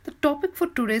topic for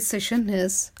today's session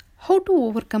is how to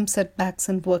overcome setbacks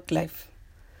in work life.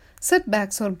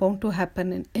 Setbacks are bound to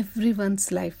happen in everyone's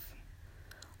life.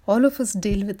 All of us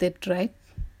deal with it, right?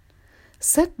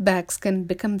 Setbacks can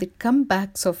become the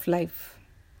comebacks of life.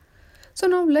 So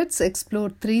now let's explore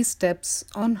 3 steps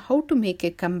on how to make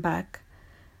a comeback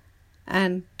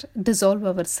and dissolve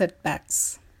our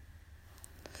setbacks.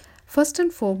 First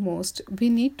and foremost, we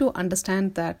need to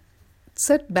understand that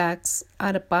setbacks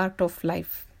are a part of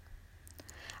life.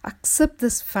 Accept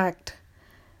this fact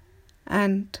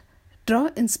and draw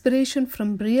inspiration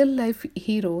from real life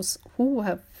heroes who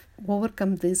have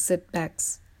overcome these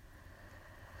setbacks.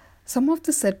 Some of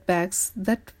the setbacks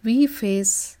that we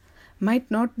face might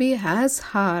not be as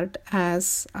hard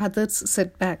as others'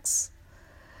 setbacks.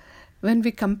 When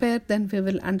we compare, then we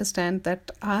will understand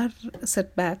that our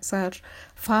setbacks are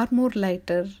far more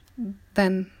lighter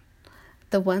than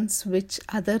the ones which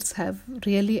others have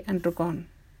really undergone.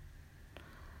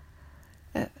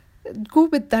 Go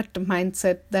with that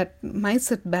mindset that my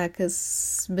setback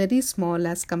is very small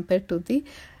as compared to the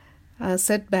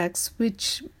setbacks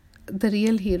which the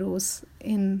real heroes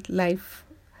in life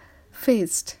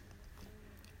faced.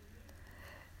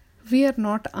 We are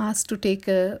not asked to take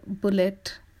a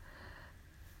bullet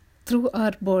through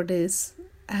our bodies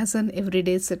as an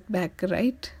everyday setback,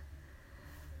 right?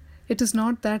 It is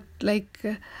not that like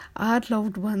our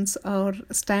loved ones are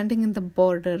standing in the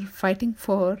border fighting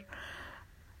for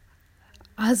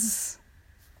us.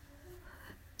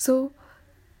 So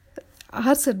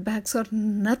our setbacks are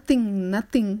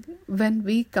nothing when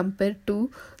we compare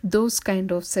to those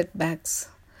kind of setbacks.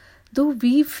 Though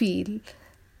we feel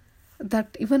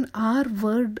that even our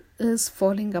world is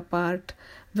falling apart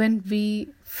when we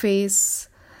face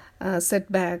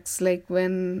setbacks, like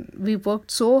when we worked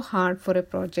so hard for a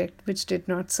project which did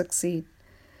not succeed.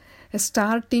 A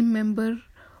star team member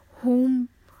whom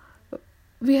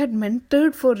we had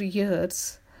mentored for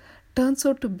years turns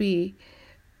out to be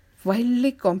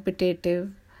wildly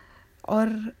competitive, or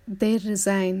they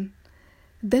resign,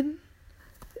 then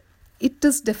it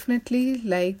is definitely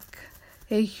like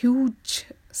a huge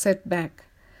setback.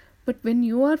 But when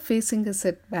you are facing a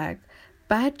setback,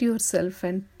 pat yourself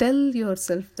and tell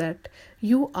yourself that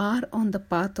you are on the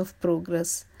path of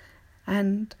progress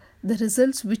and the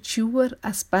results which you were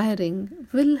aspiring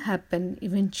will happen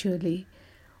eventually,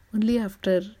 only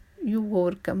after you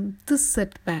overcome this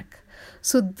setback.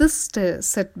 So this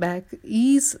setback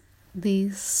is the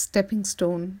stepping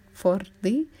stone for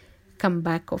the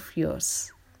comeback of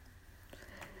yours.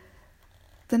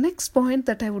 The next point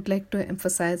that I would like to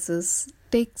emphasize is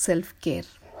take self-care.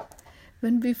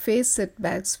 When we face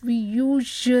setbacks, we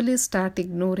usually start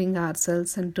ignoring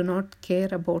ourselves and do not care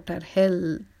about our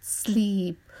health,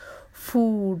 sleep,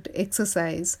 food,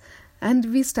 exercise,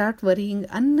 and we start worrying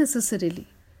unnecessarily.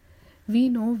 We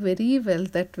know very well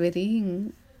that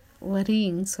worrying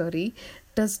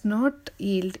does not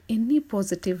yield any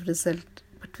positive result,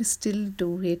 but we still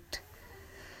do it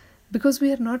because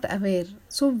we are not aware.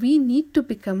 So we need to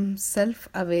become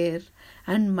self-aware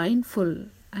and mindful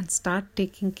and start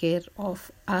taking care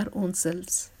of our own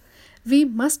selves. We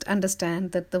must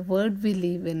understand that the world we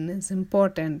live in is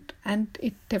important and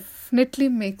it definitely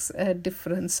makes a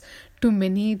difference to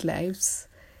many lives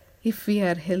if we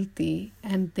are healthy,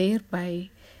 and thereby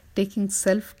taking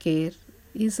self-care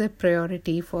is a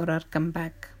priority for our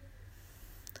comeback.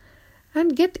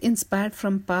 And get inspired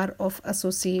from power of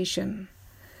association.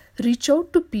 Reach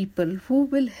out to people who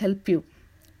will help you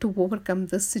to overcome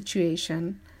this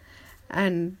situation,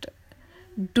 and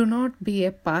do not be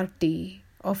a party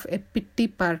of a pity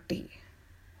party.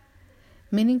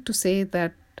 Meaning to say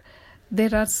that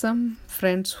there are some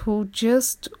friends who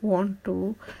just want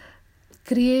to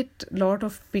create a lot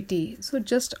of pity. So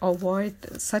just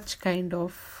avoid such kind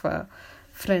of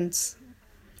friends.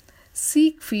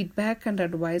 Seek feedback and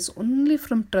advice only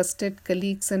from trusted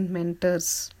colleagues and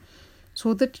mentors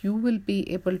so that you will be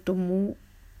able to move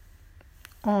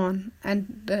on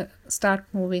and start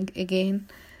moving again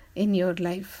in your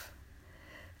life.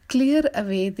 Clear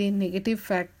away the negative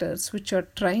factors which are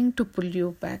trying to pull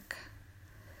you back.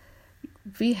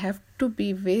 We have to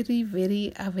be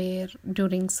very aware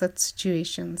during such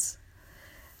situations.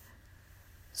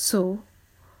 So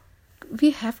we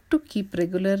have to keep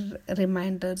regular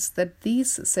reminders that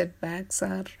these setbacks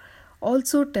are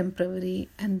also temporary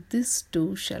and this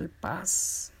too shall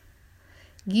pass.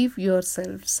 Give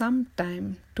yourself some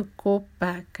time to cope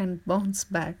back and bounce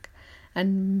back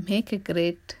and make a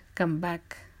great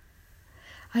comeback.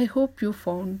 I hope you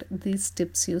found these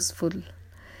tips useful.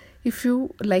 If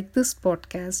you like this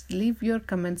podcast, leave your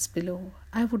comments below.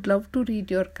 I would love to read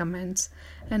your comments,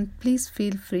 and please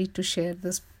feel free to share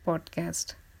this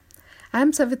podcast. I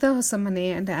am Savita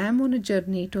Hosamane and I am on a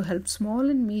journey to help small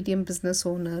and medium business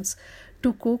owners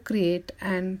to co-create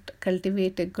and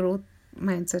cultivate a growth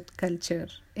mindset culture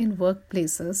in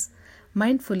workplaces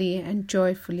mindfully and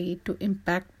joyfully to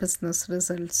impact business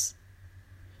results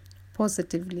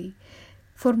positively.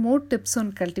 For more tips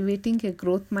on cultivating a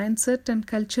growth mindset and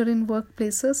culture in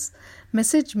workplaces,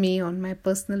 message me on my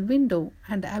personal window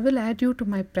and I will add you to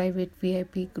my private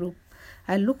VIP group.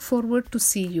 I look forward to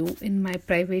see you in my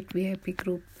private VIP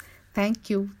group. Thank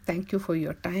you for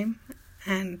your time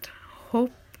and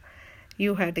hope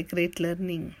you had a great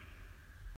learning.